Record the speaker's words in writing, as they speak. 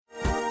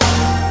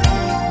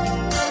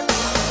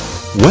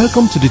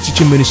Welcome to the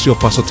teaching ministry of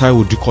Pastor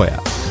Taiwo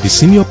Dukoya, the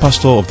senior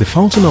pastor of the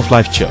Fountain of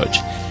Life Church.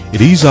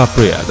 It is our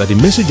prayer that the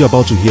message you're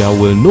about to hear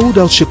will no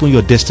doubt shape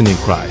your destiny in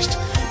Christ.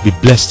 Be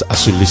blessed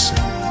as you listen.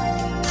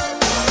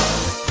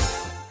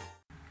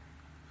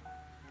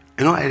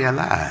 You know, I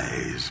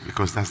realize,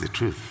 because that's the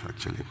truth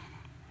actually,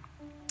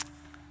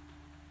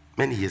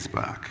 many years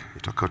back,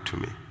 it occurred to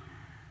me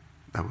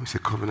that we say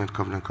covenant,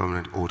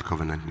 old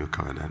covenant, new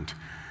covenant.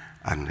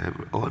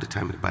 And all the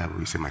time in the Bible,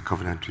 we say, my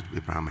covenant with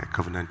Abraham, my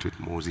covenant with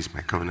Moses,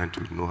 my covenant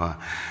with Noah,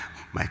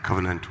 my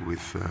covenant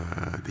with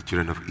the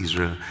children of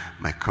Israel,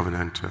 my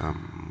covenant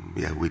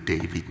with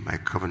David, my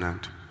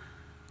covenant,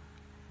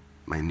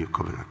 my new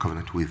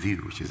covenant with you,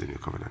 which is the new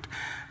covenant.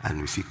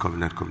 And we see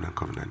covenant.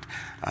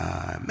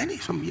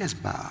 Some years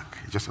back,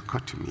 it just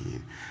occurred to me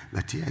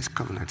that yes,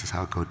 covenant is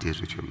how God deals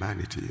with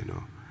humanity, you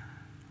know.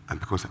 And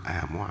because I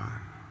am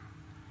one.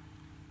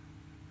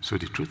 So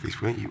the truth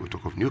is, when you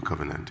talk of new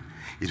covenant,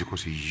 it's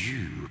because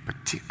you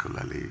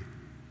particularly,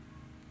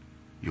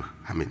 you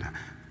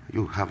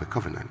have a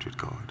covenant with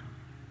God.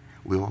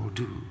 We all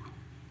do,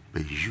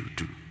 but you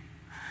do.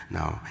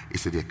 Now,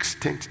 it's to the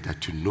extent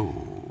that you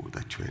know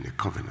that you're in a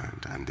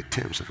covenant and the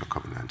terms of your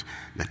covenant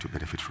that you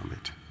benefit from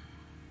it.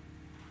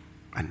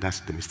 And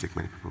that's the mistake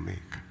many people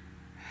make.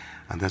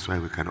 And that's why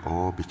we can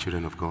all be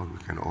children of God. We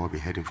can all be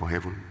heading for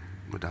heaven.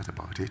 No doubt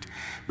about it.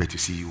 But you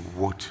see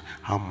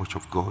how much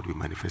of God we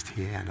manifest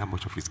here and how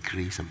much of His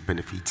grace and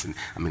benefits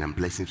and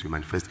blessings we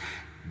manifest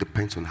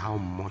depends on how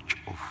much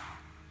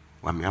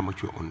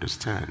we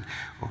understand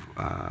of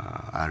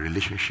our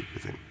relationship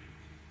with Him.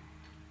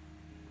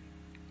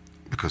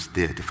 Because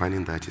they're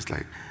defining that is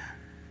like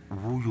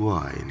who you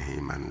are in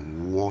Him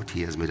and what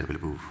He has made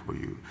available for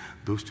you.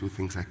 Those two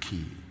things are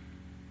key.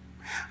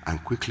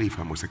 And quickly, if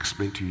I must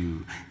explain to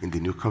you, in the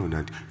new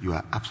covenant, you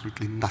are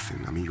absolutely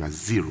nothing. You are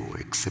zero,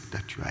 except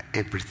that you are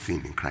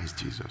everything in Christ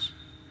Jesus.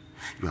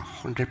 You are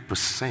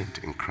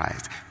 100% in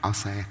Christ.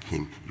 Outside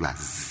Him, you are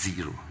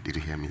zero. Did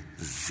you hear me?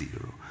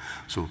 Zero.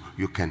 So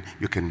you can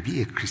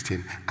be a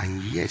Christian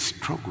and yet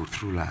struggle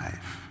through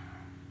life.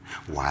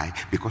 Why?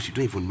 Because you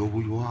don't even know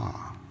who you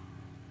are.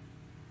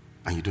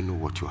 And you don't know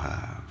what you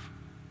have.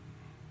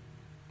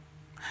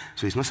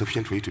 So it's not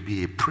sufficient for you to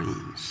be a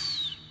prince.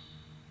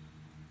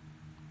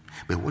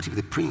 But what if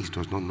the prince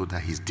does not know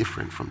that he's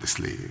different from the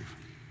slave?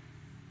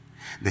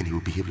 Then he will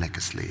behave like a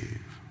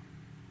slave.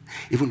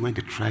 Even when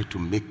they try to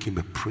make him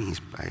a prince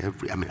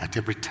at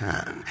every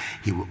turn,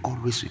 he will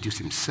always reduce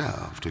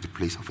himself to the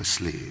place of a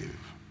slave.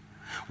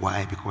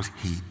 Why? Because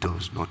he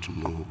does not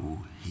know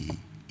who he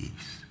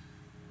is.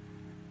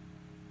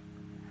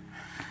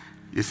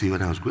 You see,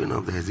 when I was growing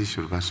up, there's this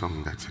Yoruba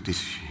song that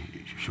this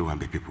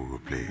Showambe people will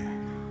play.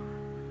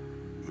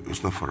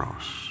 It's not for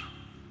us.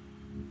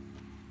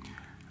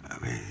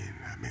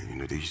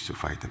 They used to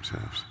fight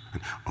themselves.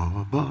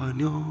 Oh, boy,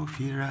 no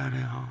fear.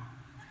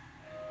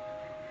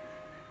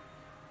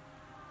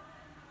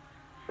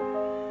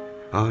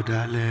 Oh,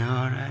 dale,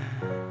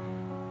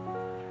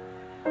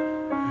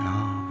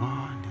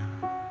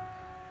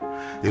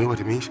 you know what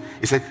it means?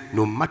 It said,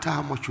 no matter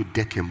how much you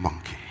deck a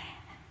monkey,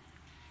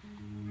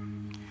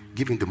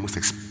 give him the most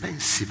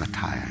expensive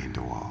attire in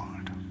the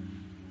world,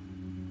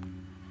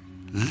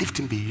 lift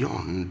him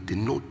beyond the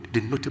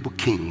notable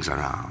kings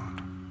around,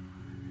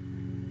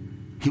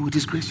 he will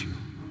disgrace you.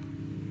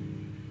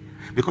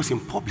 Because in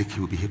public, he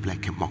will behave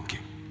like a monkey.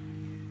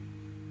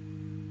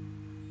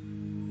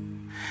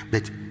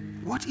 But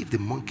what if the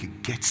monkey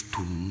gets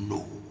to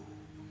know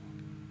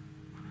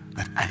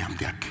that I am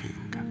their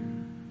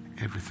king?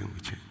 Everything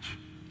will change.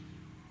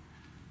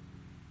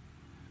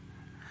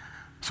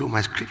 So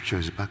my scripture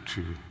is back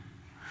to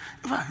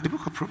the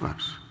book of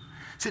Proverbs.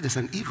 Say there's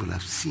an evil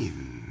I've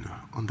seen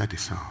under the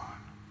sun.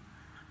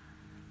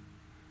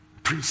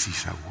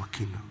 Princes are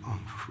walking on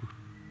foot,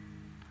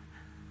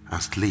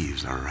 and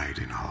slaves are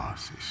riding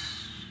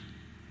horses.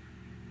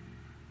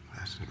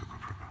 That's the book of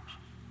Proverbs.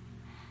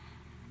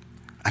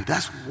 And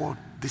that's what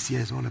this year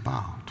is all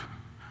about.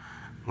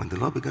 When the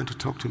Lord began to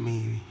talk to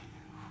me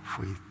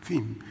for a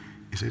theme,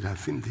 He said, our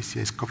theme this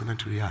year is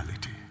covenant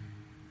reality.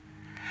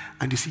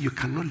 And you see, you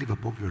cannot live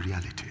above your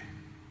reality.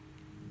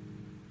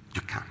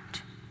 You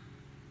can't.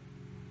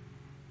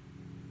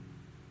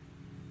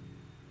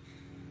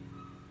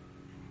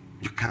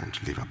 You can't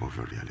live above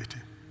your reality.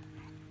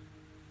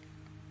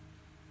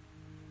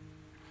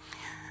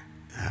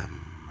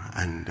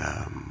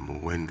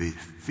 When the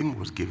theme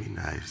was given,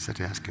 I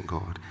started asking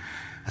God.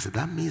 I said,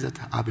 that means that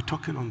I'll be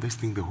talking on this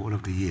thing the whole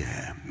of the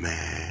year.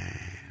 Man,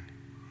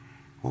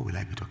 what will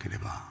I be talking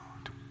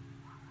about?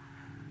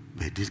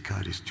 But this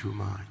God is too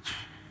much.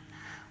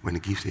 When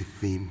He gives a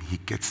theme, He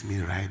gets me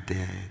right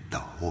there the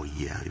whole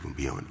year, even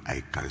beyond.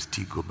 I can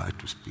still go back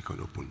to speak on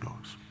open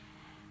doors.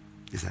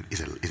 It's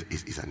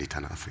an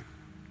eternal thing.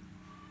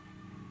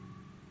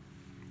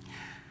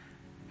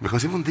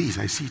 Because even this,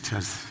 I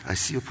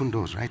see open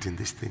doors right in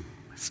this thing,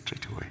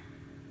 straight away.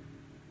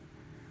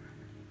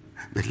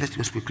 But let's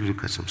just quickly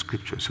look at some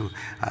scripture. So,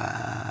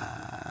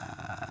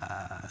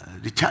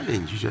 the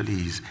challenge usually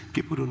is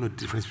people don't know the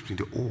difference between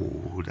the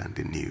old and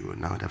the new.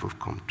 Now that we've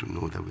come to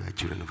know that we are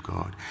children of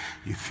God,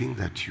 you think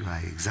that you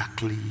are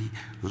exactly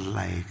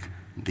like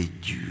the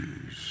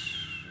Jews.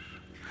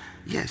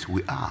 Yes,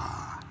 we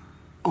are,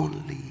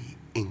 only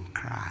in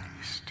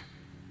Christ.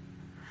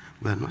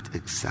 We are not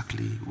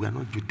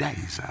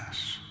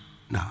Judaizers.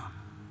 No.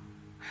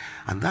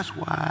 And that's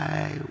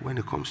why when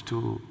it comes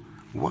to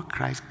what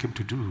Christ came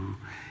to do,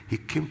 he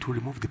came to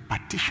remove the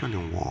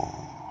partitioning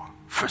wall.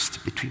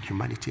 First between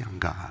humanity and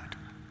God,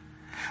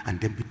 and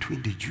then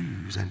between the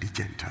Jews and the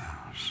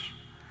Gentiles.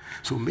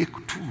 So make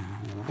two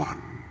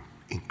one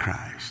in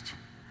Christ.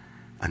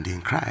 And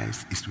in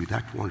Christ is with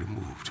that one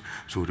removed.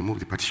 So remove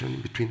the partitioning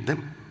between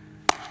them.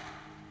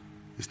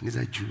 It's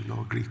neither Jew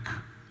nor Greek,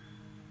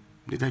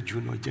 neither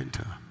Jew nor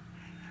Gentile,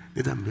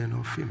 neither male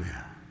nor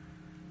female.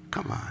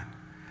 Come on.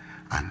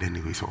 And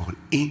then it's all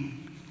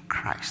in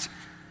Christ.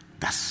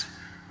 That's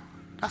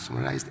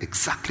summarized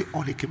exactly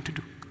all he came to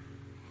do.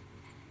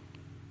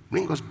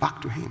 Bring us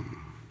back to him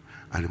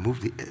and remove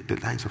the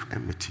lines of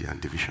enmity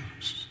and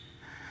divisions.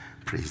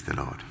 Praise the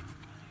Lord.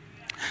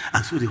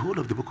 And so the whole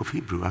of the book of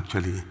Hebrew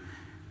actually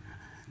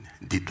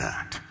did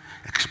that,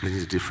 explaining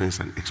the difference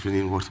and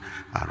explaining what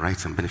our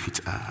rights and benefits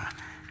are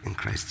in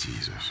Christ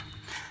Jesus.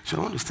 So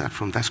I want to start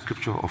from that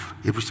scripture of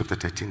Hebrews chapter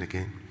 13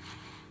 again.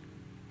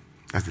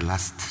 That's the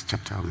last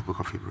chapter of the book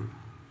of Hebrews.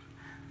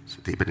 So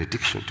the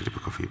benediction to the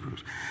book of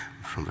Hebrews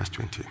from verse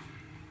 20.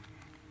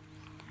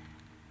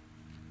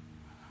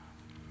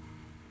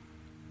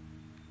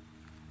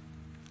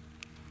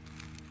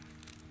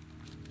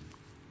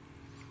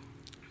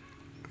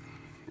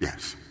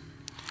 Yes.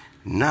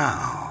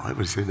 Now,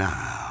 everybody say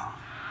now.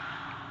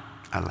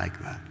 I like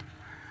that.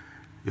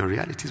 Your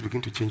realities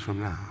begin to change from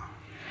now.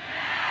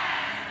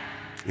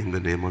 In the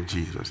name of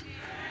Jesus.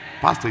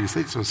 Pastor, you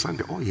said it's on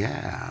Sunday. Oh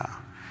yeah.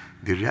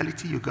 The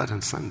reality you got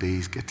on Sunday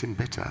is getting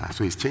better.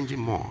 So it's changing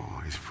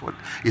more.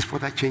 It's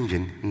further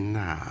changing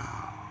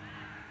now.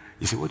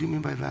 You say, what do you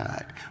mean by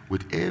that?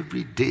 With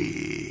every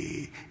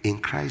day in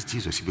Christ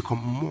Jesus, you become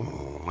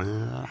more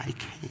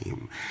like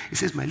him. He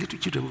says, my little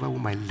children over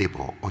whom I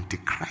labor, until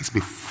Christ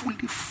be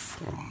fully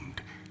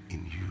formed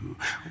in you.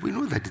 We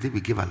know that the day we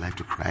gave our life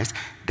to Christ,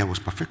 there was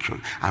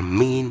perfection. I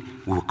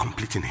mean, we were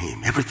complete in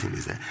him. Everything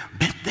is there.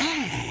 But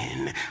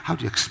then, how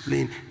do you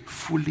explain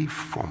fully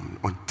formed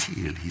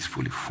until he's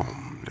fully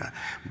formed?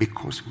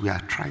 Because we are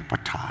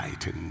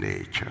tripartite in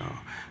nature.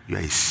 You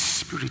are a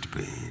spirit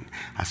being.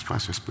 As far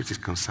as your spirit is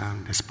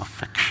concerned, there's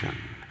perfection.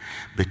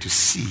 But you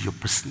see, your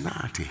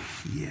personality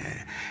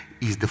here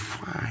is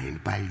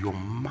defined by your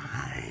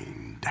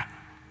mind.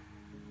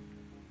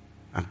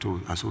 And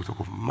so we talk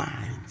of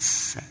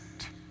mindset.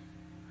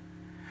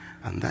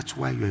 And that's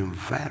why your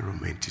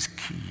environment is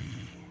key.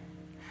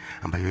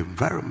 And by your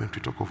environment,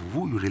 we talk of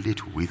who you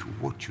relate with,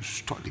 what you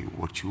study,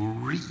 what you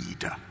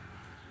read,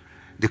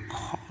 the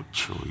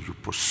culture you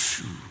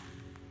pursue,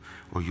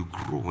 or you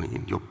grow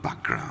in, your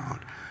background,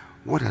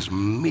 what has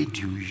made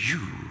you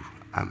you,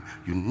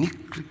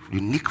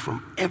 unique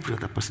from every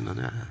other person on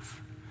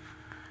earth.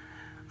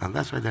 And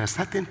that's why there are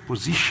certain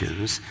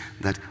positions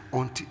that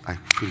until I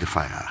feel the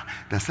fire,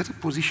 there are certain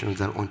positions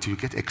that until you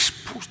get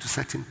exposed to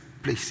certain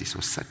places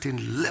or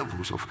certain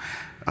levels of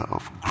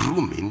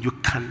grooming, you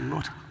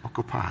cannot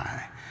occupy.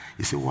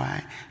 You say,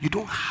 why? You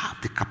don't have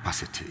the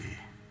capacity.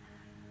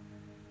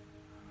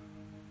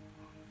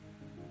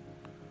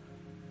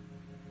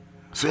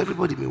 So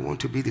everybody may want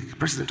to be the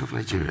president of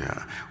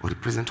Nigeria or the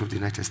president of the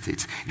United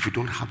States. If you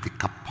don't have the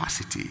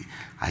capacity,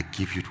 I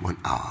give you 1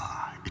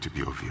 hour, it will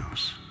be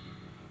obvious.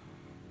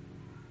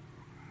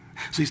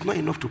 So it's not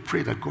enough to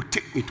pray that God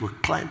take me to a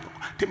climb,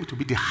 take me to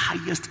be the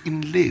highest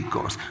in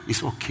Lagos.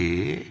 It's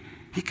okay.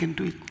 He can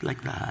do it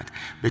like that.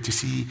 But you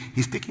see,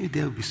 he's taking you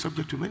there will be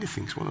subject to many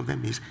things. One of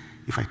them is,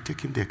 if I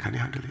take him there, can he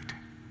handle it?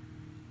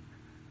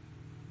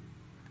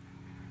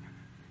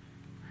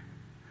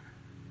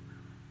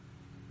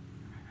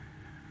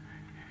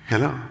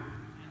 Hello?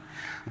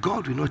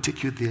 God will not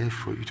take you there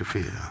for you to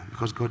fail,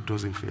 because God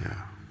doesn't fail.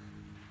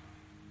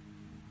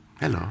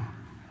 Hello?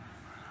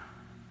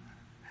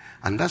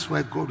 And that's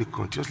why God will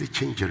continuously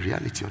change your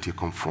reality until it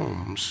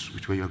conforms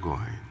with where you're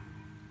going.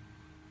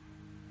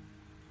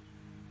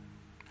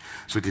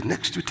 So the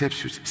next 2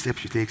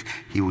 steps you take,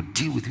 he will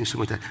deal with you so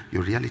much that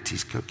your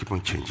realities keep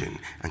on changing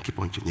and keep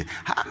on changing.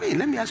 I mean,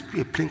 let me ask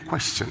you a plain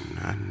question.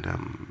 And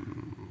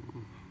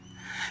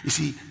you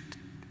see,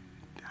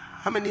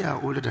 how many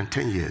are older than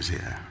 10 years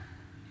here?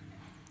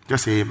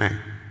 Just say amen.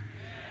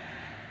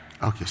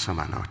 Okay, some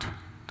are not.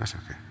 That's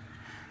okay.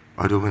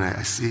 Although when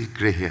I see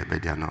gray hair,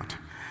 but they are not.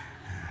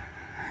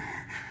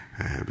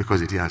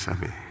 Because it didn't answer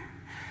me.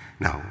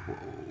 Now,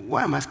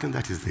 why I'm asking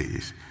that is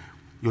this.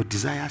 Your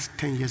desires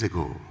 10 years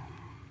ago,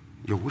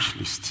 your wish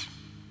list,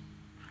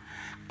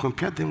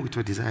 compare them with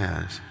your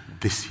desires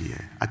this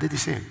year. Are they the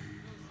same?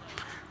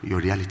 Your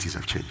realities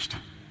have changed.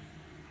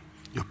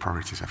 Your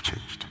priorities have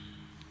changed.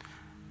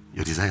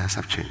 Your desires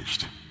have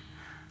changed.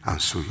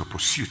 And so your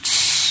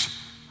pursuits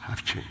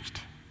have changed.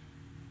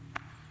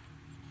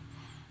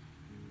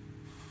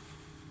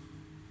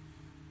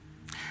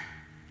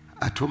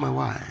 told my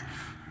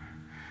wife,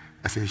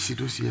 I said, you see,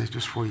 those years,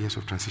 those 4 years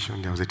of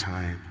transition, there was a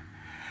time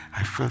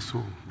I felt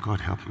so,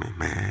 God help me,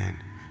 man,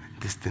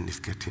 this thing is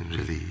getting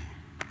really.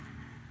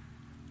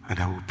 And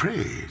I will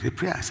pray. The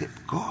prayer, I said,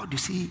 God, you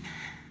see,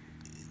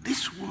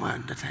 this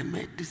woman that I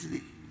met,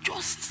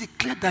 just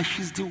declare that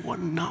she's the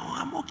one now.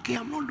 I'm okay.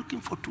 I'm not looking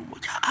for too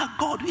much.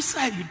 God, which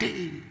side you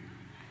there?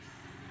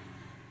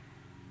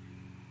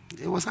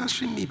 It was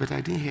answering me, but I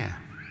didn't hear.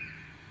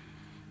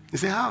 He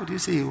said, how do you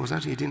say it was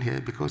answering you didn't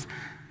hear? Because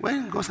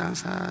when God's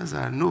answers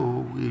are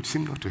no, we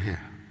seem not to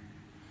hear.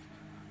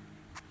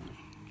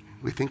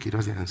 We think he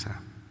doesn't answer.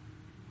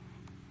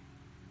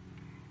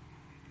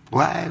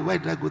 Why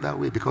did I go that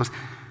way? Because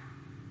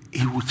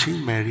he will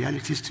change my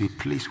realities to a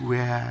place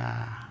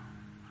where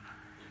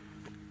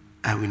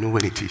I will know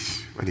when it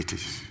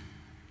is.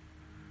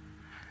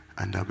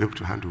 And I'll be able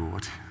to handle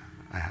what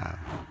I have.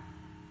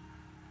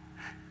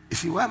 You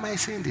see, why am I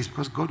saying this?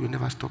 Because God will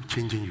never stop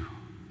changing you.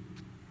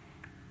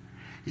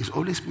 He's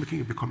always making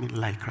you becoming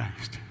like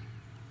Christ.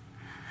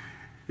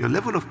 Your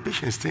level of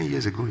patience 10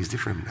 years ago is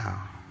different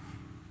now.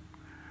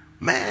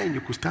 Man,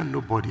 you could stand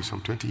nobody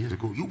some 20 years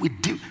ago. You would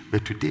deal,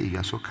 but today you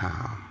are so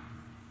calm.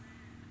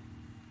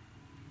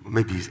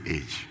 Maybe it's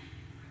age.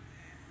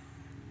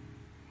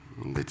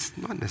 But it's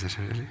not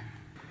necessarily.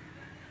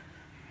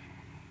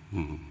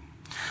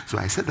 So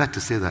I said that to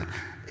say that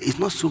it's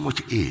not so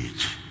much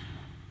age.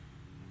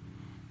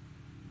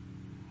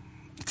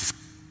 It is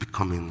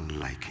becoming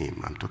like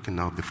him. I'm talking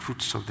now of the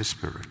fruits of the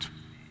Spirit.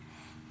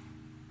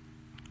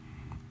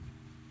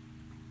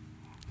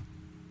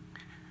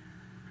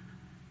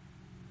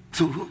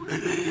 So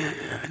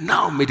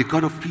now may the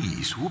God of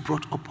peace, who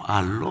brought up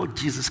our Lord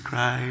Jesus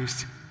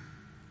Christ,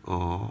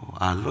 or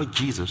our Lord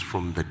Jesus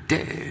from the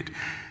dead,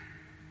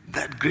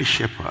 that great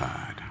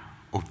shepherd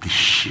of the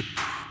sheep,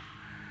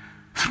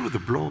 through the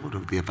blood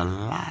of the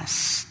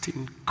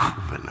everlasting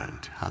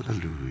covenant.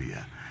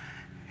 Hallelujah.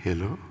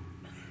 Hello?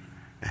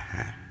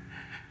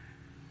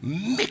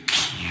 Make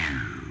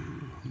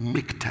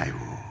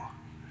Taiwo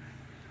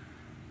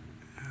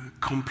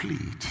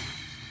complete,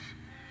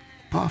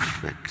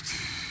 perfect,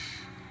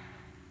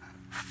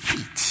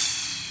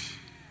 fit,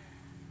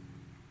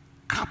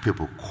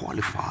 capable,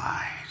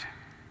 qualified,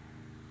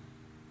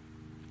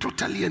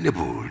 totally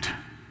enabled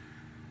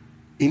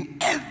in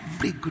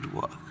every good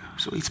work.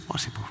 So it's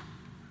possible.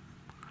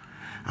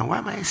 And why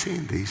am I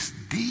saying this?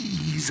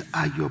 These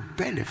are your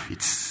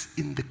benefits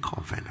in the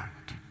covenant.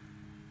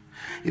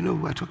 You know,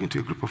 we were talking to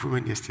a group of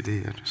women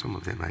yesterday, and some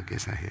of them, I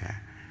guess, are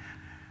here.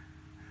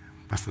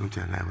 Pastor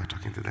Nunti and I were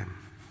talking to them.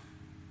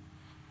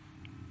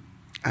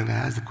 And I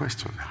asked the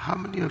question, how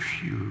many of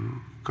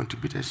you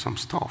contributed some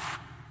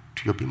stuff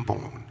to your being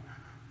born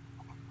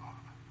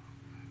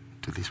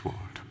to this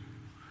world?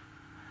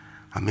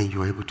 I mean, you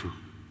were able to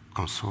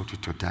consult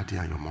with your daddy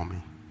and your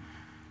mommy.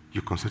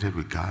 You consulted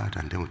with God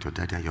and then with your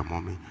daddy and your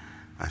mommy.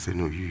 I said,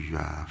 no, you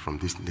are from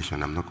this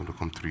nation. I'm not going to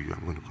come through you.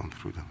 I'm going to come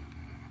through them.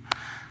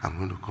 I'm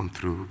going to come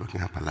through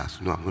Buckingham Palace.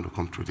 No, I'm going to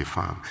come through the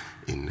farm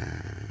in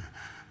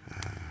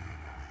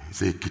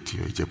Zekiti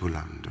or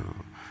Ijebuland.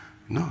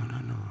 No.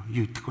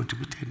 You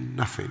contributed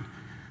nothing,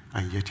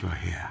 and yet you are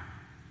here.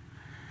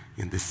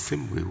 In the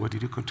same way, what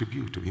did you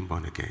contribute to being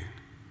born again?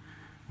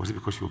 Was it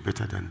because you were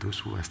better than those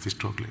who are still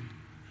struggling?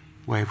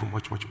 Who are even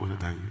much, much older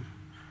than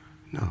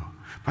you? No.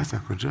 Pastor,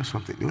 I consider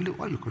something. The only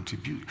what you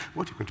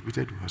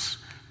contributed was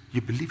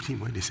you believed him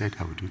when they said,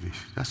 I will do this.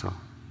 That's all.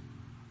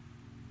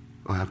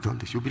 Or I've done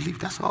this. You believe,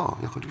 that's all.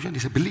 Your contribution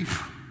is a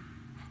belief.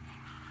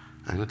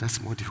 I know that's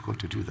more difficult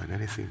to do than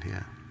anything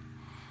here.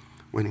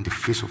 When in the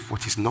face of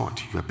what is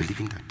not, you are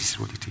believing that this is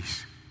what it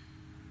is.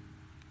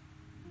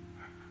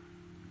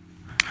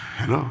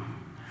 Hello?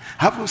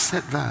 Having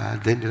said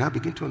that, then I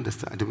begin to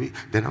understand.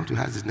 Then I want to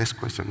ask the next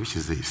question, which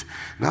is this.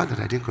 Now that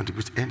I didn't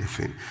contribute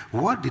anything,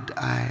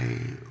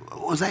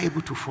 was I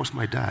able to force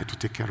my dad to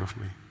take care of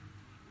me?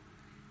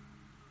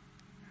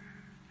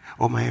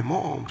 Or my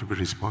mom to be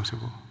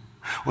responsible?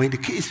 Or in the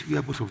case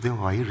where both of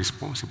them were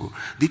irresponsible,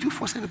 did you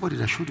force anybody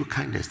that showed you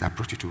kindness that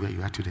brought you to where you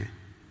are today?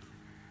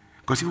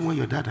 Because even when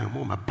your dad and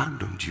your mom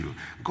abandoned you,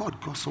 God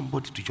got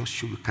somebody to just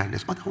show you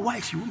kindness.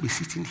 Otherwise, you won't be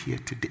sitting here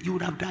today. You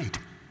would have died.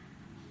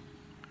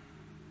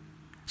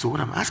 So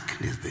what I'm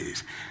asking is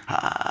this.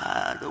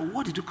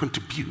 What did you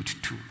contribute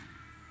to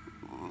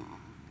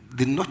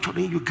the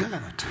nurturing you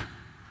got?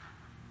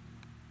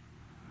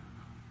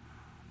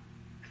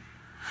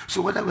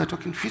 So whether we're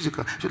talking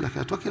physical, so like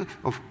we're talking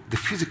of the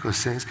physical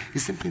sense,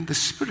 it's simply in the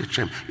spirit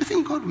realm. You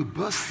think God will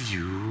birth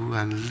you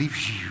and leave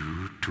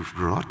you to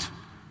rot?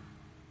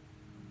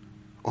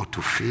 Or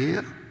to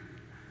fail?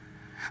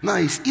 Now,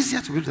 it's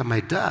easier to believe that my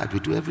dad will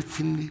do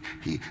everything,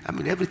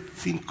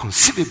 everything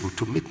conceivable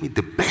to make me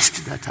the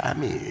best that I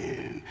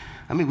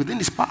am. Within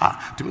his power,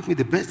 to make me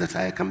the best that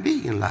I can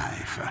be in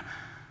life.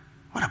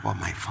 What about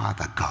my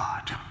Father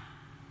God?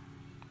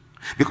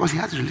 Because he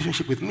has a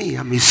relationship with me.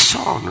 I'm his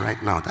son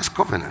right now. That's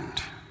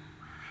covenant.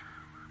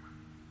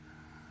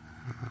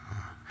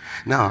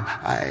 Now,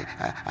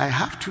 I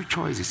have two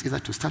choices. Either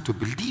to start to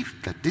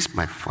believe that this,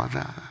 my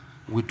father,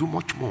 will do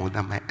much more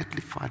than my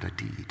earthly father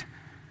did.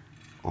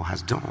 or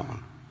has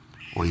done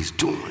or is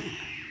doing.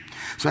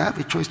 So I have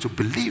a choice to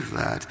believe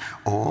that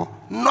or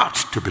not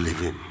to believe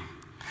him.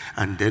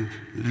 And then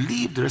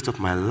live the rest of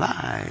my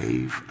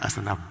life as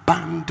an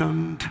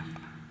abandoned,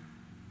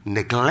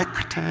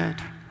 neglected,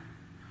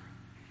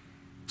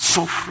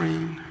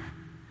 suffering,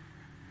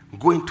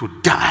 going to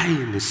die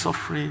in the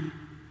suffering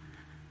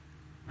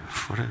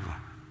forever.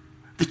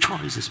 The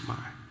choice is mine.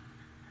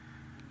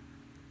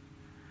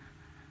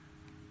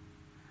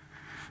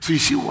 So you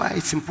see why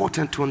it's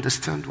important to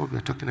understand what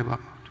we're talking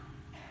about.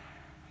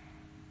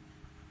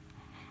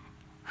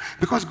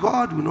 Because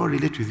God will not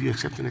relate with you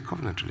except in a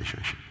covenant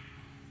relationship.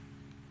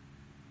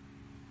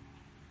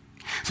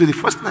 So the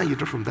first line you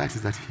draw from that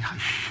is that,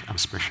 I'm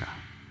special.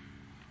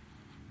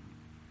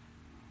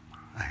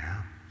 I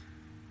am.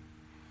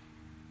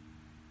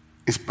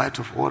 In spite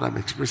of what I'm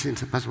expressing, in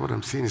spite of what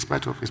I'm saying,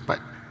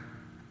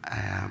 I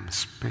am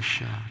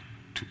special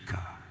to God.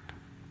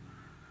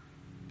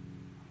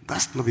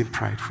 That's not being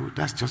prideful,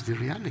 that's just the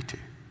reality.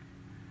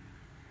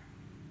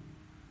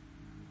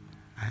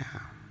 I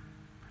am.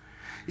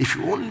 If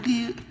you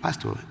only,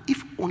 Pastor,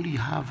 if only you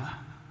have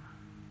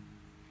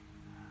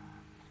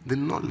the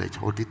knowledge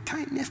or the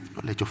tiniest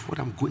knowledge of what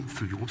I'm going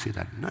through, you won't say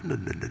that. No.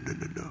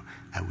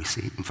 I will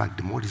say it. In fact,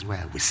 the more is why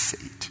I will say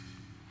it.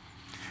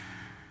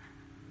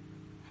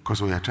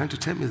 Because what you are trying to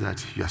tell me is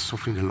that you are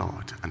suffering a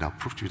lot, and I'll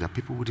prove to you that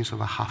people wouldn't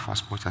suffer half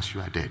as much as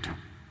you are dead.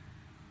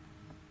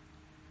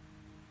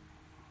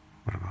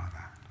 What about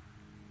that?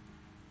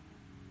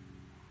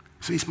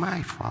 So he's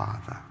my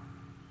Father.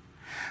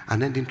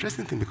 And then the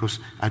interesting thing, because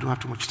I don't have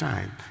too much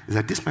time, is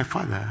that this my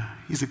Father,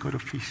 he's a God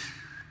of peace.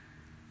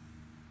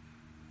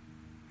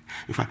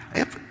 In fact,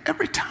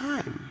 every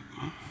time,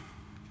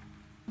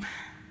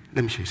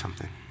 let me show you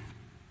something.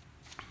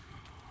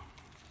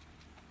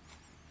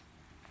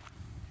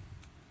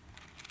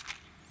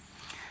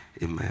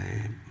 In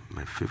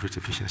my favorite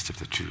Ephesians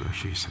chapter 2, I'll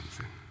show you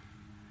something.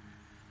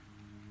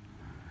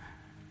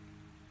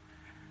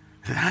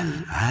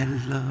 I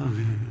love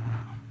you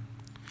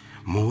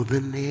more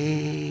than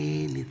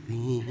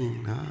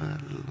anything. I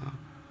love.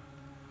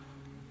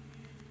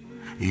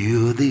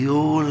 You're the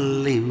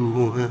only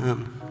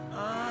one.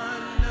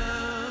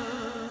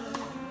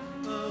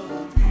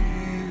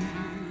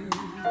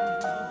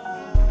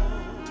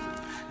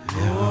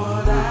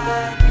 Lord,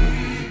 I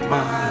give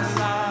my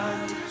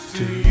life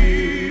to you.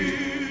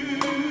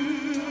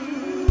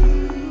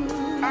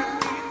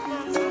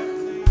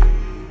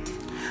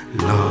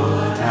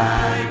 Lord,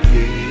 I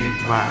give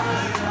my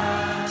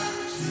life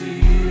to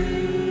you.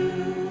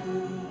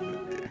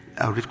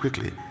 I'll read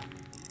quickly.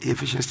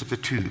 Ephesians chapter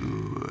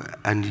 2.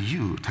 And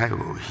you,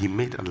 Taiwo, he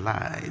made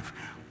alive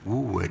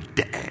who were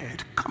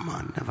dead. Come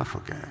on, never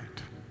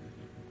forget.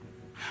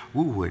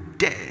 Who were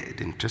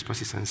dead in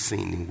trespasses and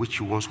sin, in which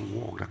you once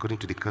walked according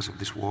to the curse of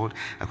this world,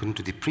 according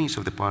to the prince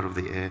of the power of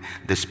the air,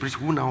 the spirit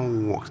who now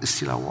walks, is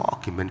still at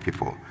work in many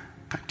people.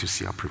 Can't you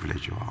see how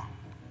privileged you are?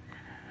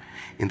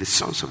 In the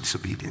sons of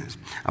disobedience,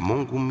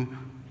 among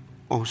whom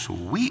also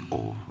we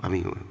all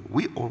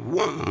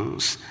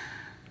once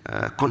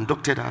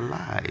conducted our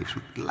lives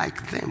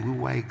like them. We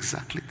were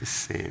exactly the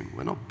same.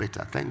 We're not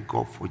better. Thank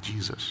God for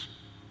Jesus.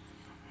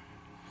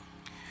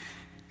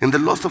 In the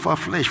lust of our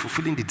flesh,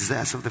 fulfilling the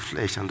desires of the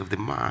flesh and of the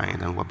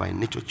mind, and were by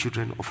nature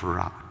children of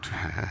wrath,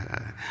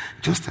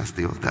 just as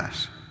the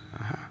others.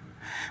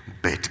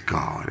 But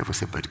God, ever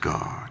say, but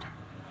God.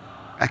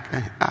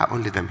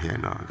 Only them here,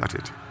 no, got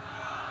it.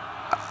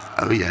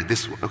 Oh yeah,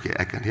 this, okay,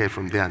 I can hear it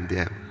from there and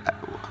there.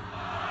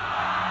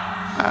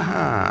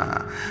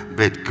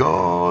 But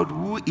God,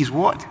 who is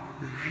what?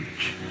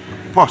 Rich.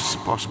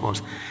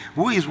 Pause.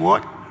 Who is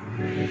what?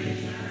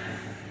 Rich.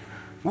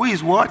 Who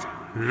is what?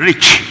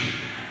 Rich.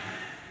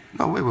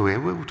 No, wait.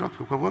 We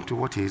want to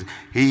what he is.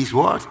 He is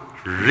what?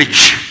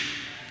 Rich.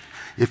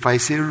 If I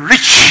say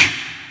rich,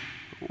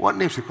 what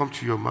names will come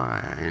to your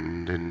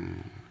mind?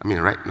 And I mean,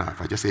 right now,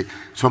 if I just say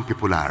some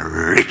people are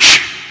rich,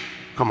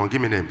 come on,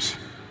 give me names.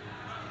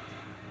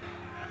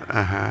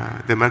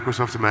 The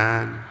Microsoft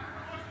man,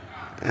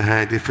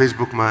 the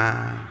Facebook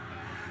man.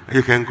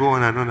 You can go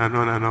on and on and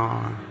on and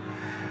on.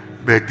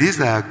 But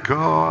these are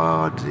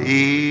God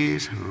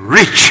is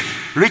rich.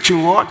 Rich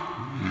in what?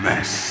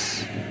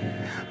 Mercy.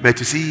 But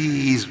you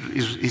see,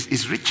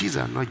 his riches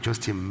are not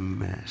just in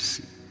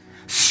mercy.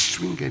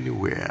 Swing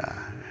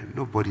anywhere,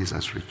 nobody is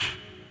as rich.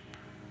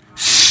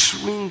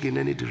 Swing in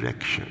any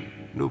direction,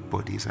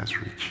 nobody is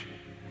as rich.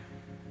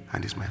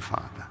 And he's my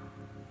Father.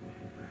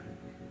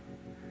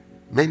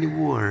 Many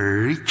who are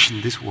rich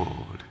in this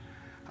world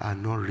are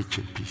not rich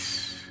in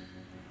peace.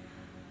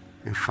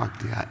 In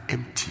fact, they are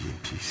empty in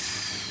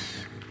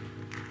peace.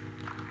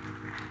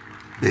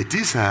 But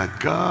this our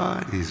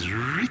God is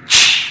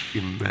rich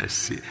in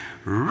mercy,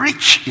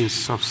 rich in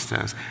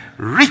substance,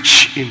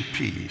 rich in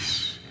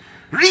peace,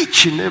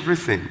 rich in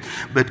everything.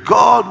 But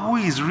God, who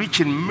is rich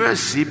in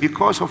mercy,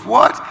 because of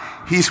what?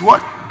 He's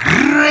what?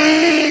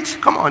 Great.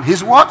 Come on.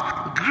 He's what?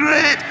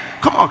 Great.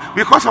 Come on.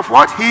 Because of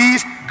what?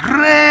 He's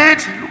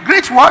great.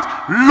 Great what?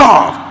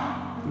 Love.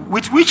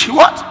 With which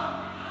what?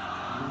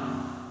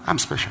 I'm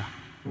special.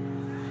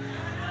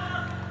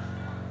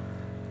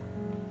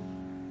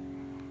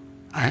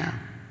 I am.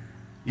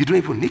 You don't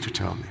even need to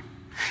tell me.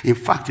 In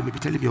fact, you may be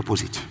telling me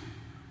opposite.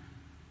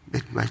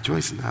 But my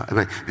choice now,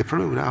 the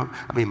problem now,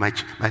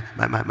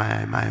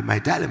 my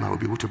dilemma will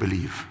be who to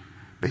believe.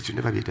 But it will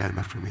never be a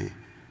dilemma for me.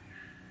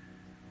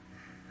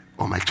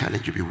 Or my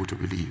challenge will be who to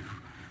believe.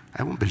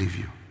 I won't believe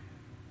you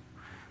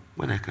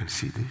when I can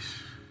see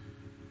this.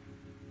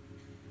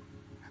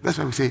 That's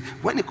why we say,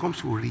 when it comes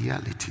to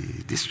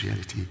reality, this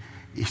reality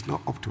is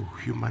not up to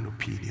human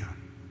opinion.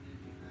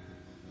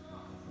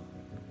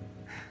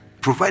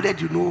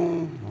 Provided you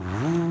know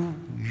who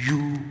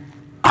you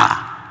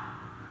are.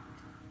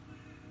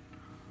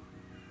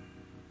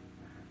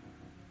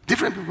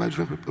 Different people have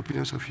different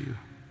opinions of you.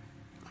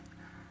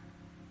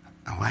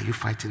 And why are you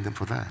fighting them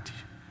for that?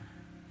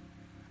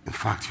 In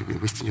fact, you've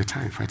been wasting your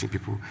time fighting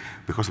people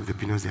because of the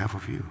opinions they have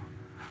of you.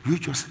 You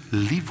just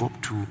live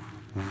up to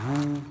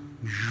who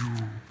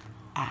you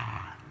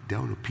are. Their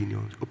own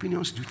opinions.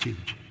 Opinions do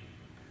change.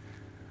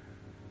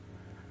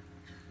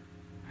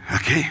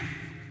 Okay?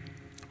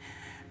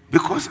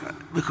 But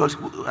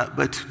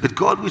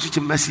God, with His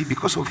mercy,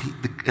 because of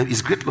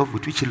His great love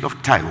with which He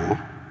loved Taiwo,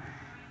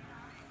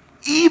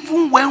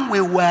 even when we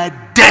were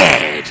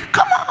dead,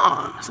 come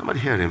on, somebody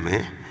hearing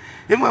me?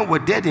 Even when we were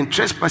dead in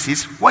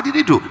trespasses, what did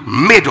He do?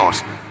 Made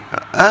us.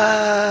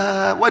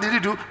 What did He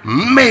do?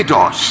 Made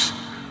us.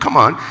 Come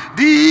on.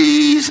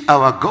 This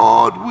our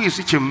God, who is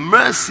rich in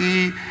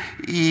mercy,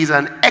 is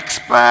an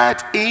expert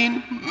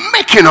in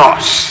making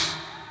us.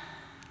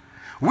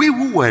 We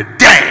who were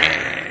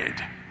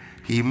dead,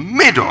 He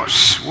made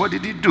us. What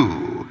did He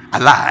do?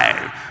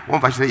 Alive.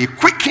 One verse says He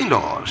quickened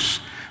us.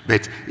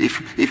 But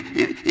if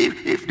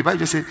the Bible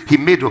just says He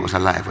made us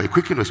alive or He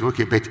quickened us,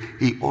 okay, but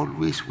He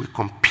always will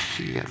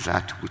compare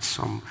that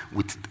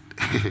with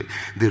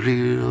the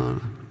real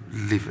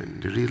living,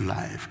 the real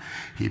life.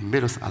 He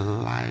made us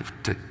alive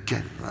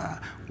together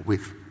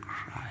with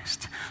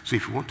Christ. So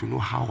if you want to know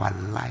how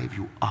alive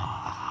you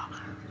are,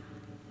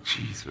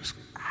 Jesus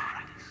Christ.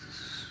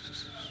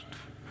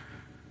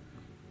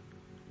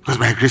 Because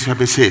by grace you have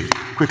been saved.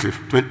 Quickly,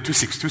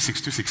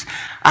 2:6.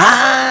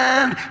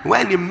 And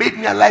when He made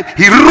me alive,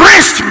 He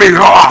raised me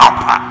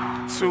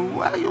up. So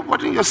why are you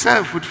bothering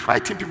yourself with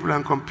fighting people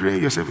and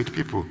comparing yourself with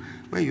people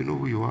when you know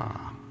who you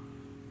are?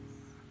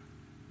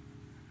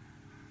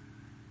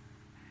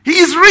 He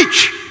is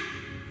rich.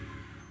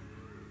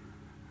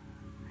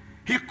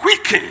 He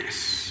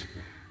quickens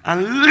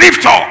and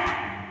lifts up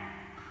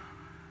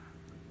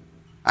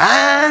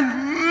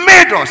and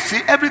made us.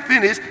 See,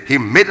 everything is He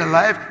made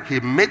alive, He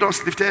made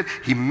us lifted,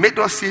 He made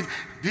us sit.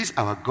 This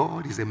our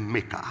God is a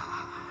maker.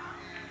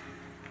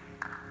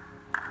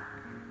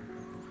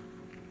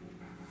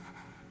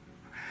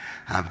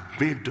 Have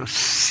made us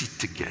sit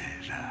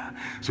together.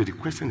 So the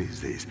question is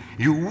this: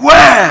 you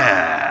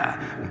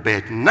were,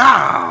 but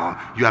now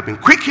you have been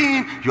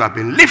quickened, you have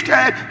been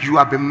lifted, you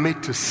have been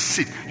made to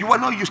sit. You are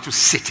not used to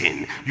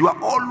sitting. You are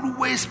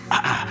always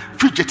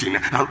fidgeting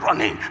and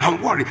running and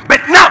worrying.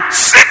 But now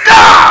sit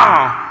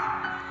down.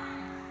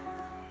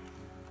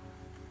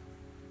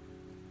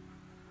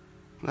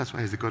 That's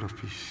why He's the God of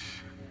peace.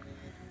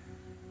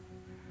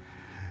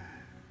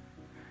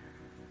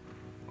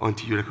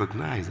 Until you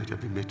recognize that you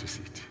have been made to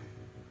sit.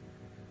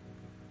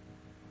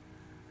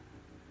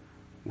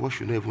 What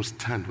should not even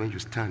stand when you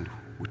stand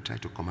will try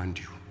to command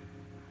you.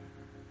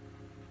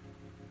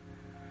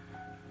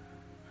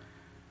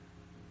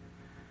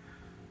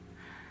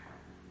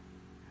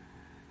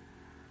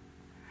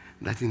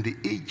 That in the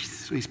age,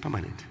 so it's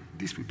permanent.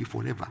 This will be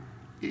forever.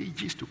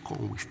 Ages to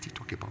come, we still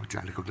talk about it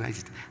and recognize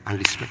it and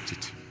respect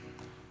it.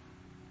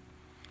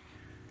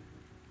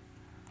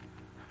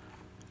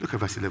 Look at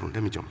verse 11.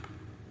 Let me jump.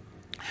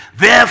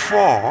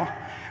 Therefore,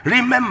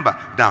 remember.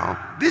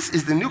 Now, this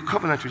is the new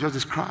covenant we just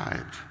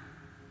described.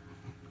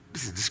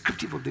 This is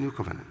descriptive of the new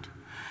covenant.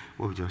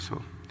 What we just saw.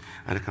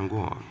 And I can go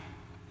on.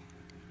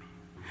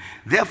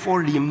 Therefore,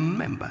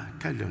 remember.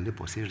 Tell your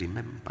neighbor, say,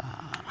 remember.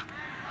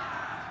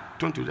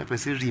 Turn to that and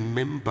say,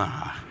 remember.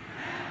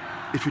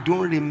 If you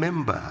don't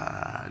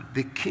remember,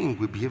 the king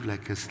will behave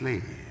like a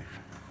slave.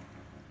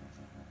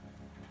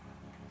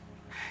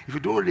 If you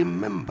don't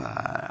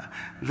remember,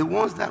 the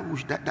ones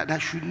that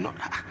should not,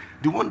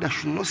 the one that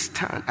should not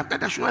stand,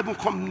 that should not even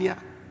come near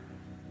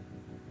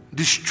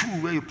the stool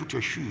where you put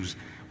your shoes,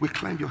 will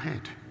climb your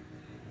head.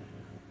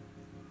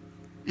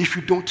 If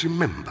you don't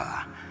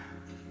remember,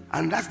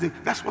 and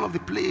that's one of the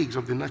plagues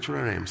of the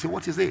natural realm. So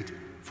what is it?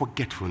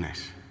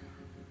 Forgetfulness.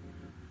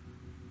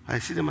 I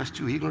see them as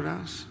two: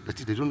 ignorance, that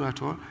is, they don't know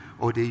at all,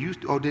 or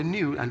they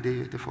knew and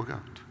they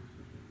forgot.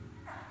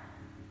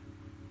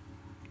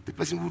 The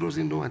person who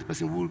doesn't know and the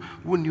person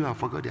who knew and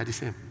forgot, they are the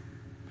same.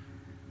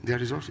 Their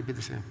results will be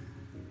the same.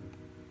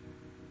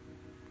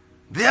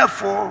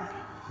 Therefore,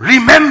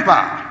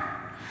 remember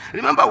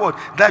what?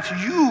 That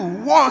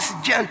you once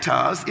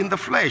Gentiles in the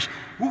flesh,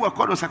 who were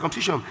called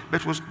uncircumcision,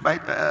 but was by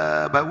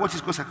what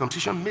is called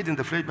circumcision, made in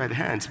the flesh by the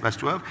hands. Verse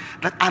 12.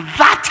 That at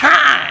that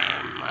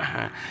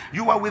time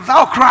you are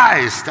without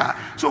Christ.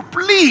 So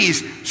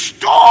please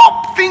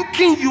stop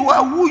thinking you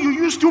are who you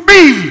used to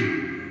be.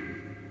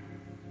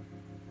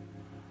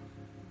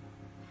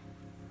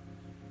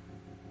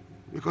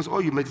 Because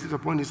all you meditate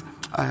upon is,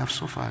 I have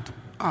suffered.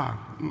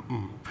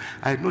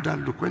 I know that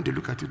look. When they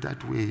look at you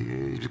that way,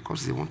 it's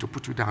because they want to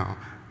put you down.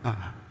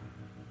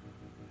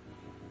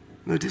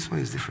 No, this one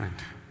is different.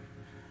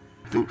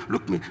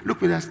 Look me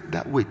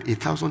that way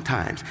 1,000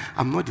 times.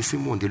 I'm not the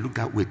same one they looked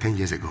that way 10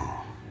 years ago.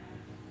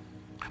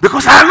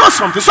 Because I know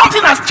something.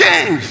 Something has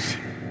changed.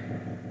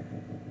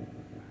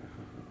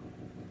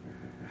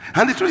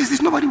 And the truth is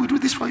this, nobody will do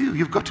this for you.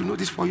 You've got to know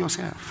this for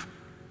yourself.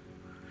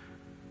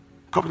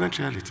 Covenant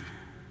reality.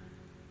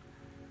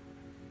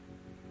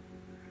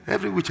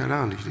 Every witch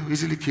around, they will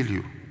easily kill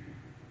you.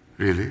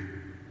 Really?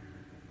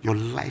 Your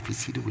life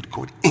is hidden with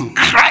God in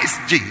Christ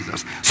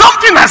Jesus.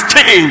 Something has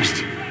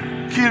changed.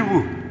 Kill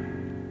who?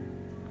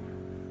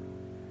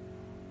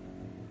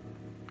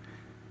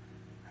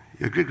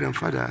 Your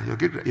great-grandfather,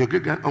 your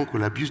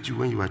great-grand-uncle abused you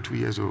when you were 2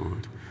 years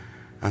old.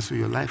 And so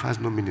your life has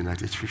no meaning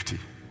at age 50.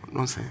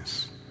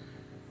 Nonsense.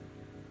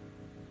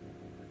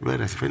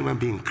 Whereas if anyone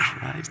be in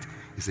Christ,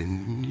 is a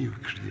new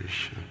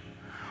creation.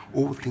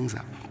 All things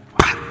are...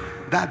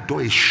 That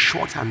door is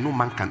shut and no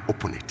man can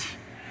open it.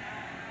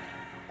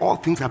 All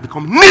things have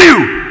become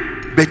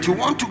new. But you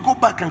want to go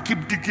back and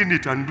keep digging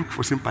it and look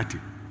for sympathy.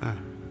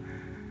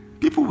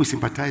 People will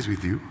sympathize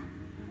with you,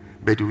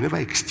 but they will never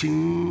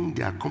exchange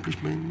their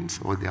accomplishments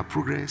or their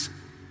progress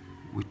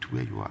with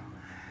where you are.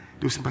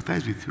 They will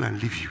sympathize with you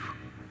and leave you.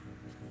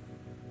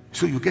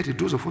 So you get a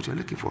dose of what you're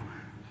looking for.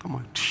 Come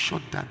on,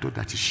 shut that door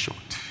that is shut.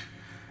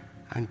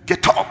 And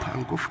get up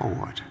and go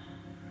forward.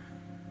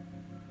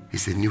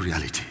 It's a new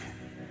reality.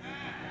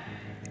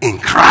 In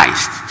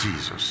Christ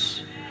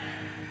Jesus.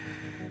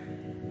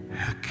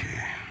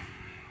 Okay.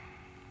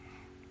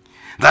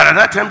 That at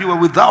that time you were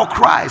without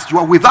Christ. You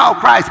are without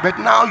Christ, but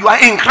now you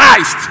are in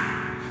Christ.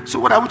 So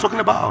what are we talking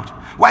about?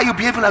 Why are you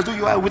behaving as though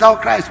you are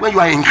without Christ when you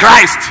are in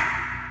Christ?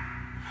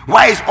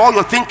 Why is all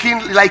your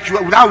thinking like you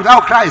are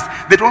without Christ?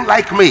 They don't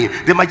like me.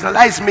 They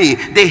marginalize me.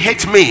 They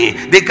hate me.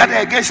 They gather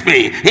against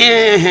me. You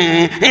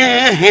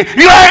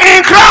are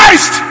in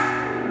Christ.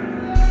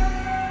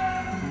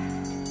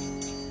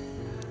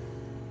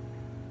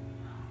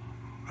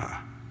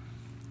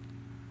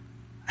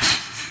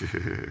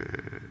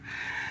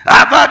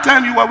 At that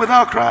time you were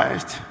without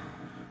Christ.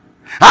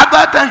 At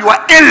that time you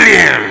were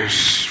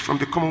aliens from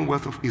the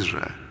Commonwealth of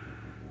Israel.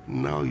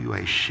 Now you are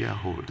a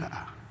shareholder.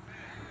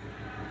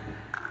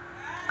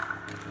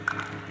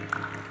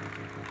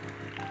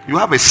 You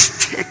have a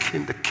stake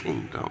in the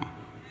kingdom.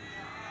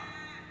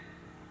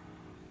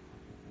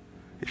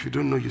 If you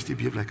don't know, you still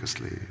behave like a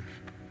slave.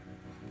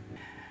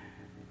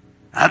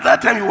 At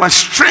that time you were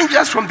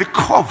strangers from the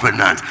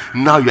covenant.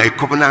 Now you are a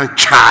covenant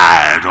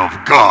child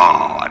of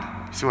God.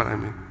 See what I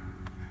mean?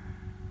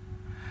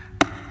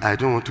 I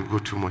don't want to go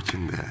too much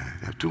in there.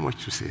 I have too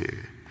much to say.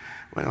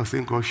 When I was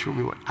saying, God, show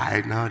me what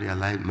I now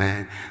realize,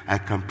 man, I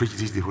can preach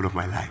this the whole of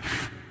my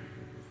life.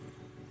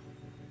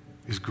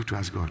 It's good to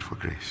ask God for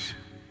grace.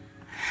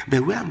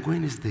 But where I'm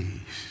going is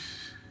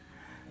this.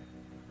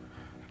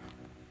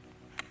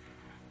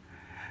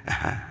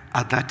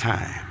 At that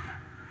time,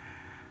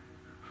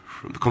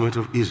 from the covenant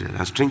of Israel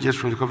and strangers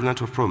from the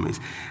covenant of promise,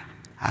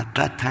 at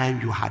that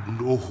time you had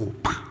no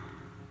hope.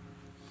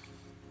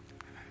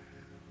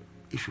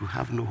 If you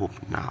have no hope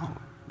now,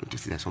 don't you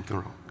see there's something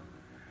wrong?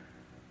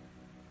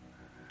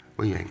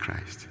 When you're in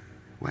Christ,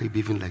 why are you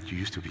behaving like you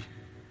used to be?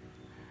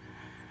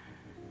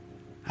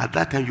 At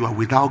that time, you are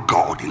without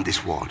God in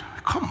this world.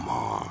 Come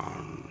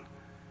on.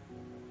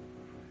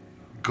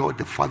 God,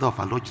 the Father of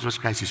our Lord Jesus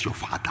Christ, is your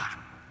Father.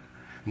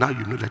 Now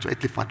you know that your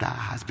earthly father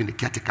has been a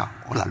caretaker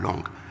all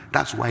along.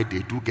 That's why they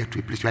do get to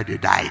a place where they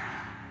die.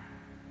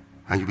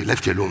 And you'll be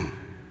left alone.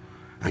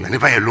 And you're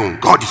never alone.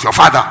 God is your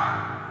Father.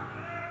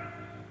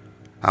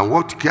 And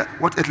what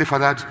earthly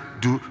fathers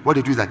do, what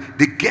they do is that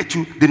they get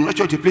you, they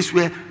nurture you to a place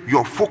where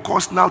your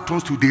focus now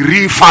turns to the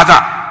real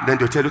Father. Then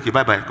they'll tell you, okay,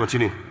 bye-bye,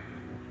 continue.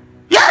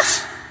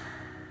 Yes!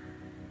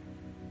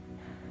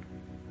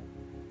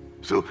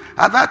 So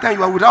at that time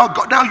you are without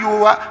God. Now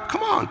you are,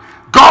 come on.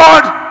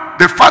 God,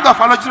 the Father of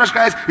our Lord Jesus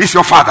Christ, is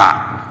your Father.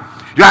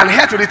 You are an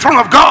heir to the throne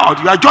of God.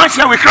 You are joined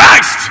here with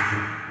Christ.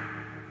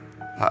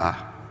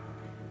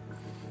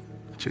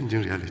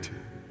 Changing reality.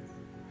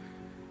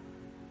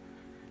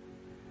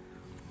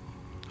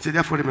 So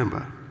therefore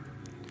remember.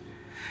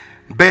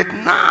 But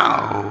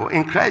now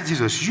in Christ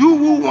Jesus, you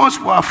who once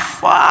were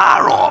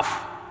far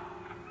off.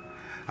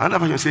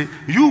 Another version say,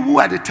 you who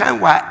at the time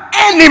were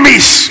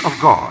enemies of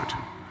God.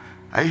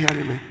 Are you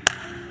hearing me?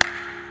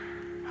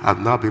 Have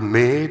now been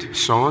made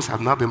sons,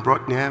 have now been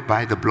brought near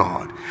by the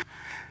blood.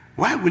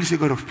 Why will he say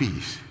God of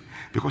peace?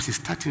 Because he's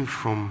starting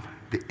from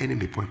the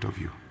enemy point of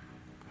view.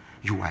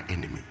 You are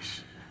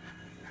enemies.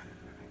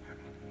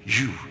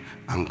 You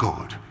and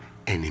God,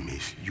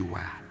 enemies.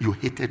 You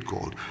hated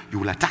God. You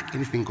will attack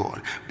anything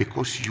God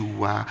because you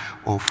were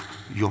of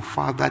your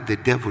father, the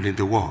devil, in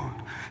the world.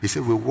 He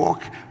said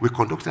we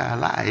conduct our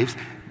lives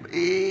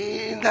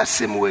in that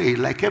same way,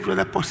 like every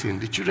other person,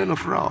 the children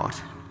of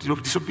wrath,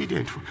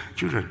 disobedient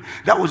children.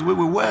 That was where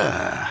we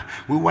were.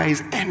 We were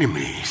his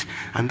enemies.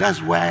 And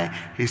that's why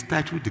he's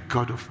titled the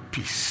God of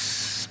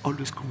peace.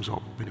 always comes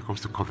up when it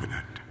comes to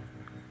covenant.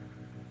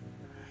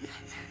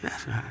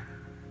 That's right.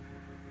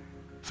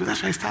 So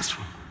that's where it starts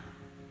from.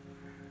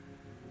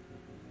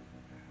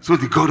 So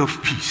the God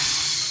of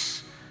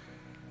peace,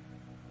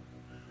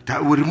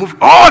 that will remove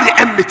all the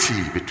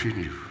enmity between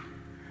you.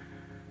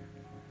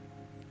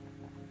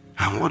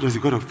 And what does the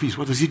God of peace,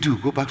 what does he do?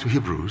 Go back to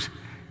Hebrews.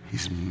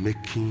 He's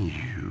making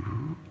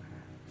you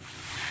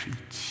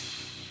fit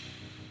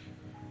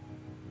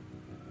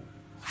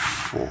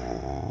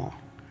for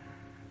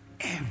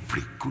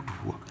every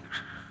good work,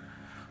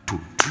 to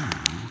do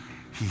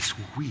his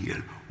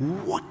will,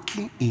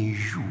 working in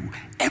you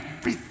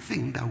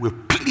everything that will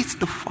please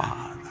the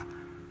Father.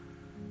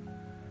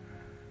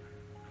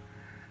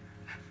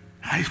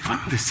 I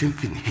found the same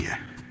thing here.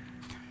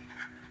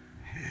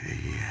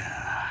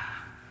 Yeah.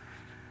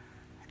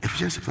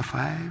 Ephesians chapter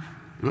 5,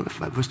 remember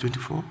 5 verse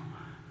 24?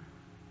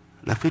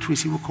 The faithful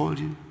is he who called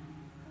you,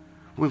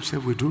 who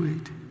himself will do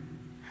it.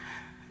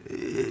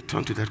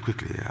 Turn to that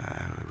quickly.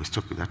 I was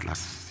stuck with that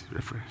last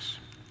reference.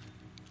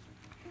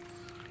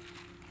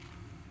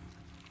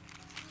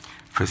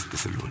 1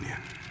 Thessalonians.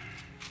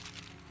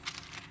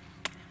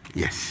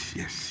 Yes.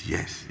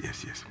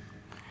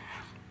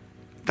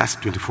 That's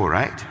 24,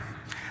 right?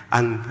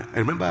 And I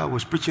remember I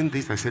was preaching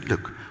this. I said,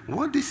 look,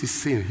 what this is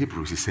saying in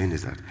Hebrews is saying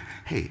is that,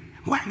 hey,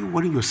 why are you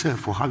worrying yourself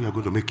for how you are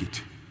going to make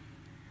it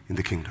in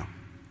the kingdom?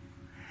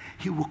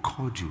 He will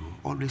call you.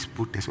 Always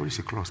put, there's always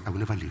a clause, I will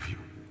never leave you.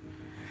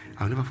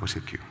 I will never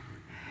forsake you.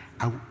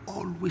 I will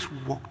always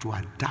work to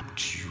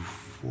adapt you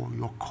for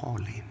your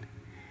calling.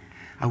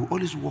 I will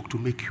always work to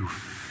make you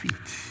fit.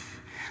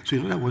 So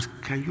in other words,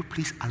 can you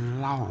please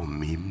allow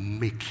me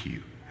make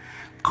you?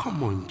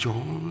 Come on,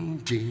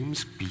 John,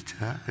 James,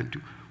 Peter,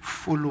 and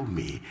follow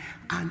me,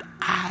 and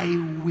I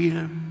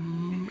will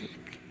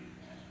make.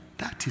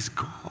 That is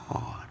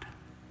God.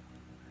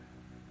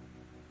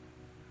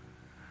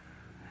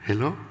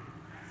 Hello?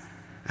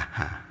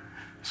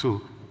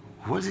 So,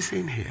 what's he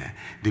saying here?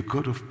 The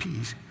God of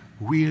peace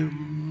will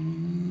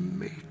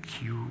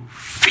make you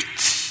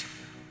fit,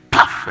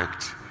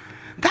 perfect.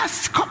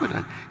 That's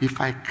covenant. If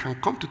I can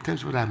come to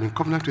terms with I'm in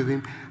covenant with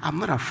him, I'm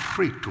not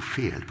afraid to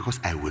fail because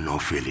I will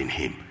not fail in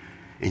him.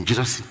 In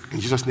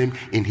Jesus' name,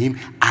 in him,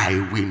 I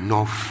will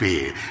not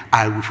fail.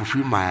 I will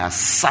fulfill my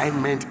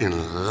assignment in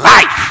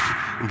life.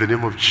 In the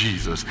name of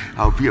Jesus,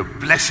 I'll be a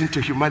blessing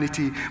to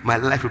humanity. My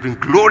life will bring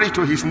glory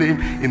to his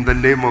name in the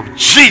name of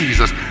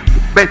Jesus.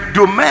 But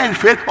do men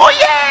fail? Oh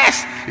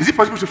yes! Is it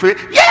possible to fail?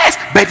 Yes!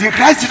 But in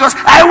Christ Jesus,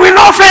 I will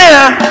not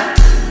fail.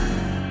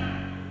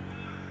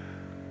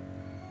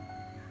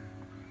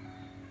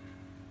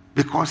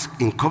 Because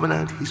in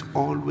covenant, he's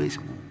always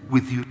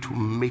with you to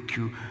make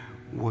you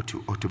what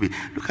you ought to be.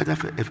 Look at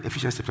that,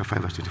 Ephesians chapter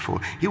 5 verse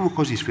 24. He who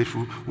calls you is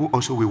faithful, who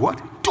also will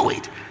what? Do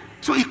it.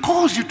 So he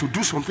calls you to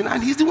do something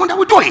and he's the one that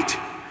will do it.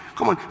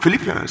 Come on,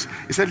 Philippians.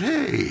 He said,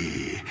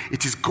 hey,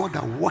 it is God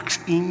that works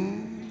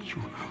in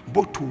you,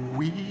 both to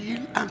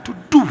will and to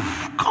do.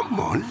 Come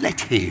on,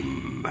 let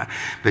him.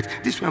 But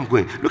this is where I'm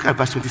going. Look at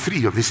verse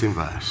 23 of this same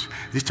verse,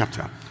 this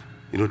chapter.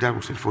 You know, that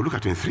was 24. Look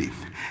at 23.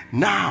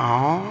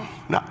 Now,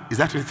 is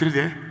that 23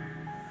 there?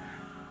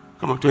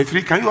 Come on,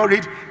 23. Can you all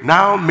read?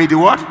 Now may the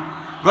what?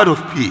 God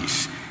of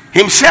peace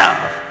himself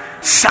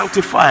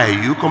sanctify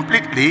you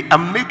completely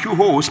and make you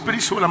whole,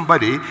 spirit, soul, and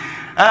body,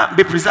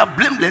 be preserved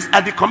blameless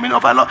at the coming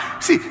of our Lord.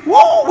 See, who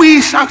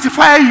will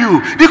sanctify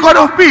you? The God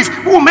of peace.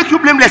 Who will make you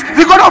blameless?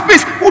 The God of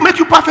peace. Who will make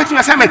you perfect in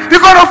your assignment? The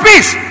God of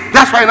peace.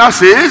 That's why it now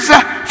says,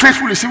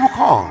 faithful is he who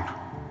called.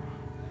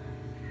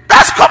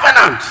 That's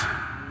covenant.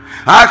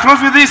 I close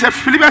with this,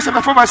 Philippians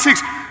chapter 4 verse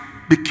 6.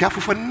 Be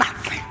careful for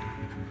nothing.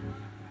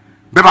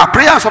 But by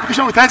prayer and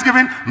supplication with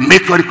thanksgiving,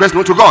 make your request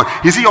known to God.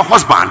 Is it your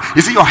husband?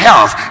 Is it your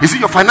health? Is it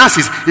your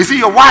finances? Is it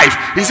your wife?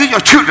 Is it your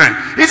children?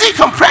 Is it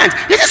some friends?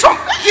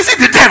 Is it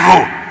the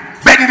devil?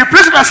 But in the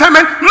place of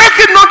assignment, make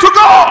it known to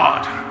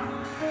God.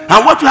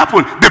 And what will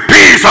happen? The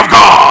peace of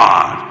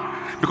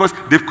God. Because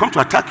they've come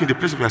to attack you in the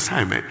place of your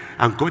assignment,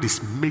 and God is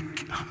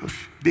making,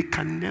 they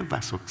can never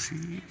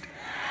succeed.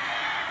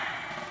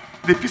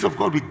 The peace of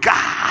God will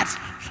guard,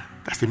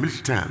 that's the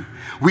military term,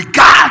 will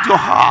guard your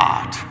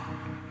heart.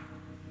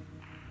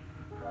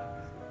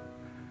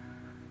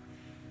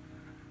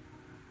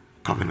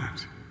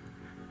 Covenant.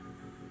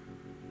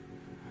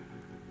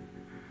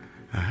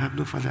 I have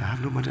no father, I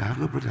have no mother, I have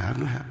no brother, I have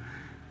no help.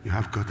 You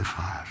have God the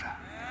Father.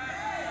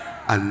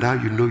 And now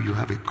you know you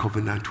have a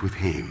covenant with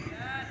him.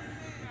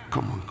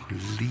 Come on,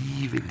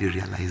 live in the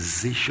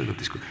realization of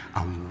this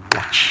and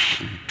watch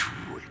him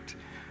do it.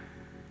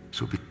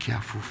 So be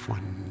careful for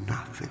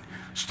nothing.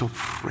 Stop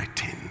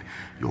fretting.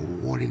 Your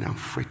worrying and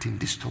fretting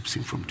disturbs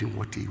him from doing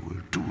what he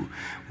will do.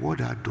 What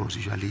that does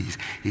usually is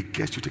he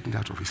gets you taking it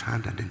out of his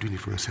hand and then doing it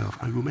for yourself,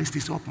 and you mess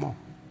this up more.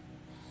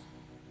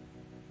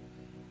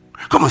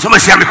 Come on,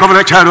 somebody say, I'm a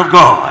covenant child of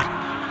God.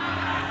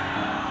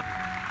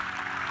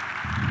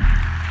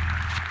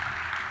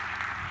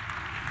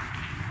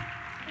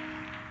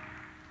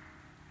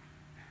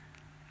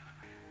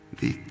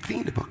 The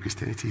thing about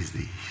Christianity is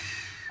this.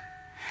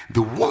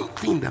 The one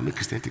thing that makes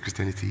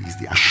Christianity is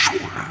the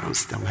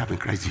assurance that we have in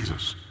Christ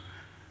Jesus.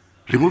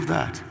 Remove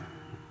that.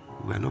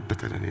 We are not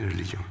better than any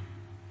religion.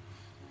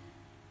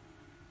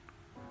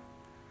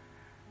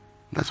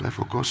 That's why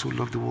for God so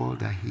loved the world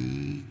that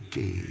he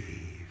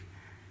gave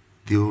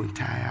the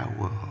entire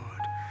world.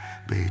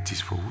 But it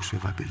is for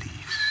whosoever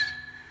believes.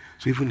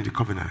 So even in the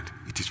covenant,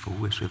 it is for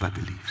whosoever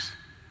believes.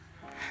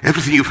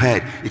 Everything you've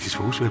heard, it is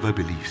for whosoever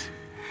believes.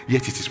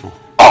 Yet it is for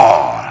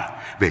all.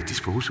 But it is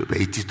for whosoever.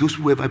 It is those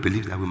whoever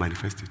believe that will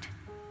manifest it.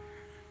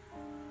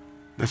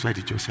 That's why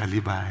the church shall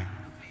live by.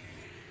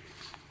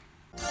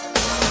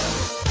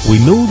 We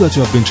know that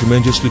you have been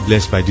tremendously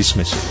blessed by this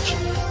message.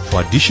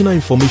 For additional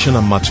information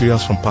and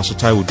materials from Pastor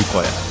Taiwo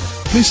Odukoya,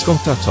 please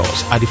contact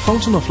us at the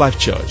Fountain of Life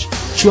Church,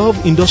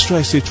 12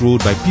 Industrial Estate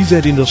Road by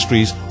PZ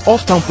Industries,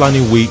 off Town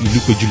Planning Way,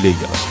 Ilupeju,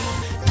 Lagos.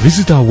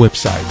 Visit our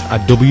website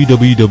at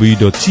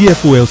www.tfolc.org.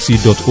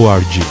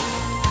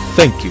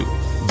 Thank you.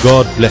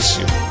 God bless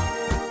you.